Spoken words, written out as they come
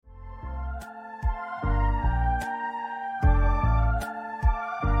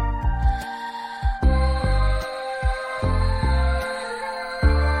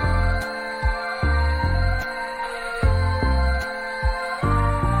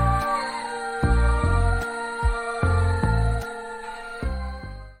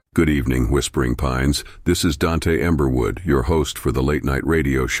Good evening, Whispering Pines. This is Dante Emberwood, your host for the late-night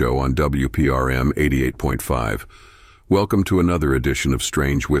radio show on WPRM 88.5. Welcome to another edition of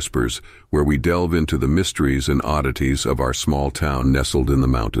Strange Whispers, where we delve into the mysteries and oddities of our small town nestled in the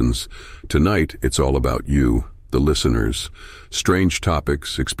mountains. Tonight, it's all about you, the listeners. Strange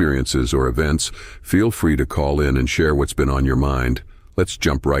topics, experiences, or events, feel free to call in and share what's been on your mind. Let's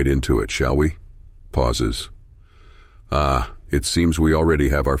jump right into it, shall we? Pauses. It seems we already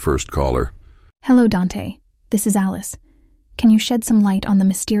have our first caller. Hello, Dante. This is Alice. Can you shed some light on the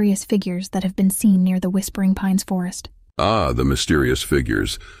mysterious figures that have been seen near the Whispering Pines forest? The mysterious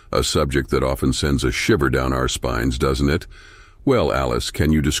figures. A subject that often sends a shiver down our spines, doesn't it? Well, Alice,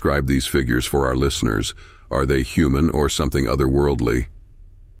 can you describe these figures for our listeners? Are they human or something otherworldly?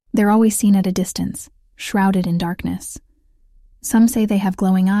 They're always seen at a distance, shrouded in darkness. Some say they have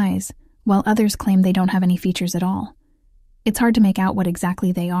glowing eyes, while others claim they don't have any features at all. It's hard to make out what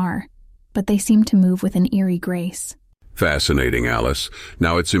exactly they are, but they seem to move with an eerie grace. Fascinating, Alice.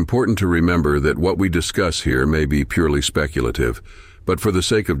 Now, it's important to remember that what we discuss here may be purely speculative, but for the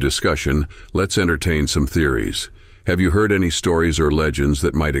sake of discussion, let's entertain some theories. Have you heard any stories or legends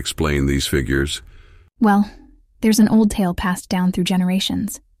that might explain these figures? Well, there's an old tale passed down through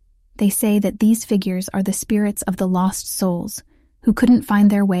generations. They say that these figures are the spirits of the lost souls who couldn't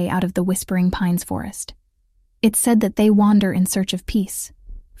find their way out of the Whispering Pines forest. It's said that they wander in search of peace,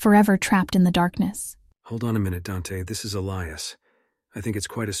 forever trapped in the darkness. Hold on a minute, Dante. This is Elias. I think it's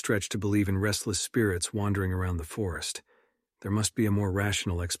quite a stretch to believe in restless spirits wandering around the forest. There must be a more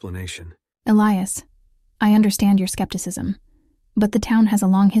rational explanation. Elias, I understand your skepticism, but the town has a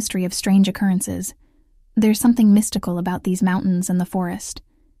long history of strange occurrences. There's something mystical about these mountains and the forest.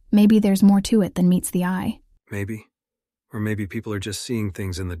 Maybe there's more to it than meets the eye. Maybe. Or maybe people are just seeing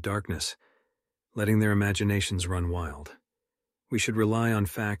things in the darkness, letting their imaginations run wild. We should rely on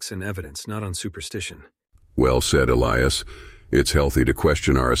facts and evidence, not on superstition. Well said, Elias. It's healthy to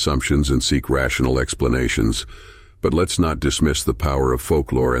question our assumptions and seek rational explanations. But let's not dismiss the power of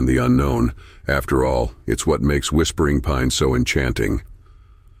folklore and the unknown. After all, it's what makes Whispering Pines so enchanting.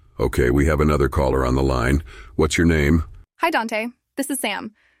 Okay, we have another caller on the line. What's your name? Hi, Dante. This is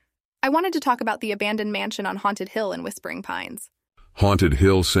Sam. I wanted to talk about the abandoned mansion on Haunted Hill in Whispering Pines. Haunted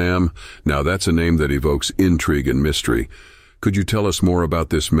Hill, Sam? Now that's a name that evokes intrigue and mystery. Could you tell us more about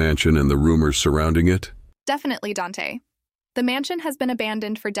this mansion and the rumors surrounding it? Definitely, Dante. The mansion has been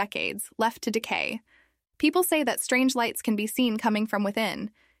abandoned for decades, left to decay. People say that strange lights can be seen coming from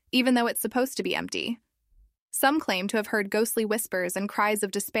within, even though it's supposed to be empty. Some claim to have heard ghostly whispers and cries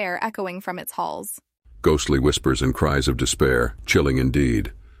of despair echoing from its halls. Ghostly whispers and cries of despair. Chilling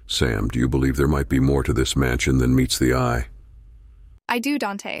indeed. Sam, do you believe there might be more to this mansion than meets the eye? I do,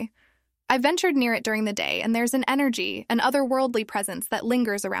 Dante. I ventured near it during the day, and there's an energy, an otherworldly presence that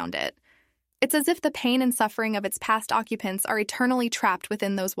lingers around it. It's as if the pain and suffering of its past occupants are eternally trapped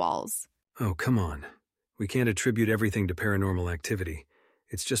within those walls. Oh, come on. We can't attribute everything to paranormal activity.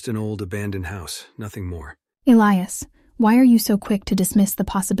 It's just an old abandoned house, nothing more. Elias, why are you so quick to dismiss the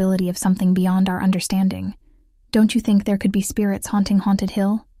possibility of something beyond our understanding? Don't you think there could be spirits haunting Haunted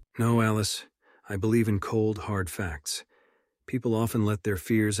Hill? No, Alice. I believe in cold, hard facts. People often let their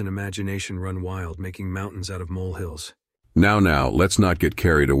fears and imagination run wild, making mountains out of molehills. Now, let's not get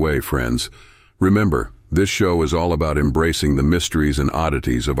carried away, friends. Remember, this show is all about embracing the mysteries and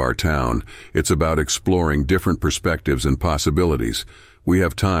oddities of our town. It's about exploring different perspectives and possibilities. We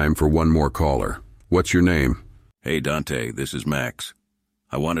have time for one more caller. What's your name? Hey, Dante, this is Max.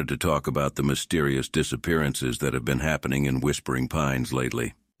 I wanted to talk about the mysterious disappearances that have been happening in Whispering Pines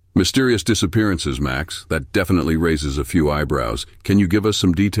lately. Mysterious disappearances, Max. That definitely raises a few eyebrows. Can you give us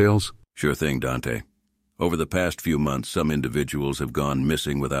some details? Sure thing, Dante. Over the past few months, some individuals have gone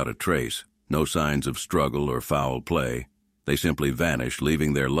missing without a trace. No signs of struggle or foul play. They simply vanished,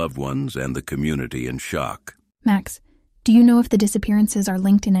 leaving their loved ones and the community in shock. Max, do you know if the disappearances are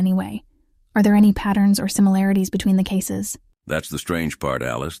linked in any way? Are there any patterns or similarities between the cases? That's the strange part,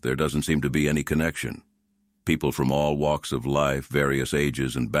 Alice. There doesn't seem to be any connection. People from all walks of life, various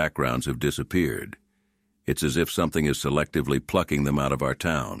ages and backgrounds have disappeared. It's as if something is selectively plucking them out of our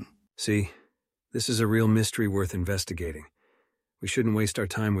town. See, this is a real mystery worth investigating. We shouldn't waste our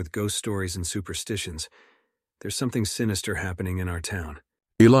time with ghost stories and superstitions. There's something sinister happening in our town.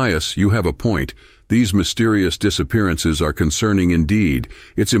 Elias, you have a point. These mysterious disappearances are concerning indeed.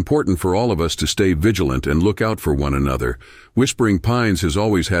 It's important for all of us to stay vigilant and look out for one another. Whispering Pines has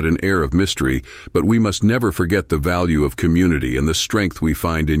always had an air of mystery, but we must never forget the value of community and the strength we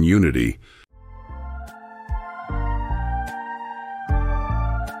find in unity.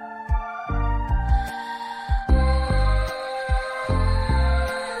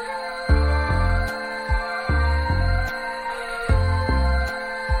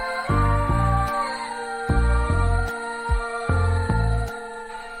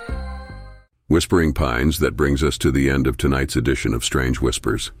 Whispering Pines, that brings us to the end of tonight's edition of Strange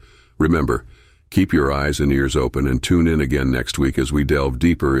Whispers. Remember, keep your eyes and ears open and tune in again next week as we delve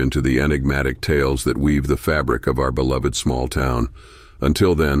deeper into the enigmatic tales that weave the fabric of our beloved small town.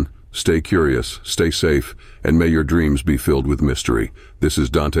 Until then, stay curious, stay safe, and may your dreams be filled with mystery. This is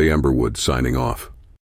Dante Emberwood signing off.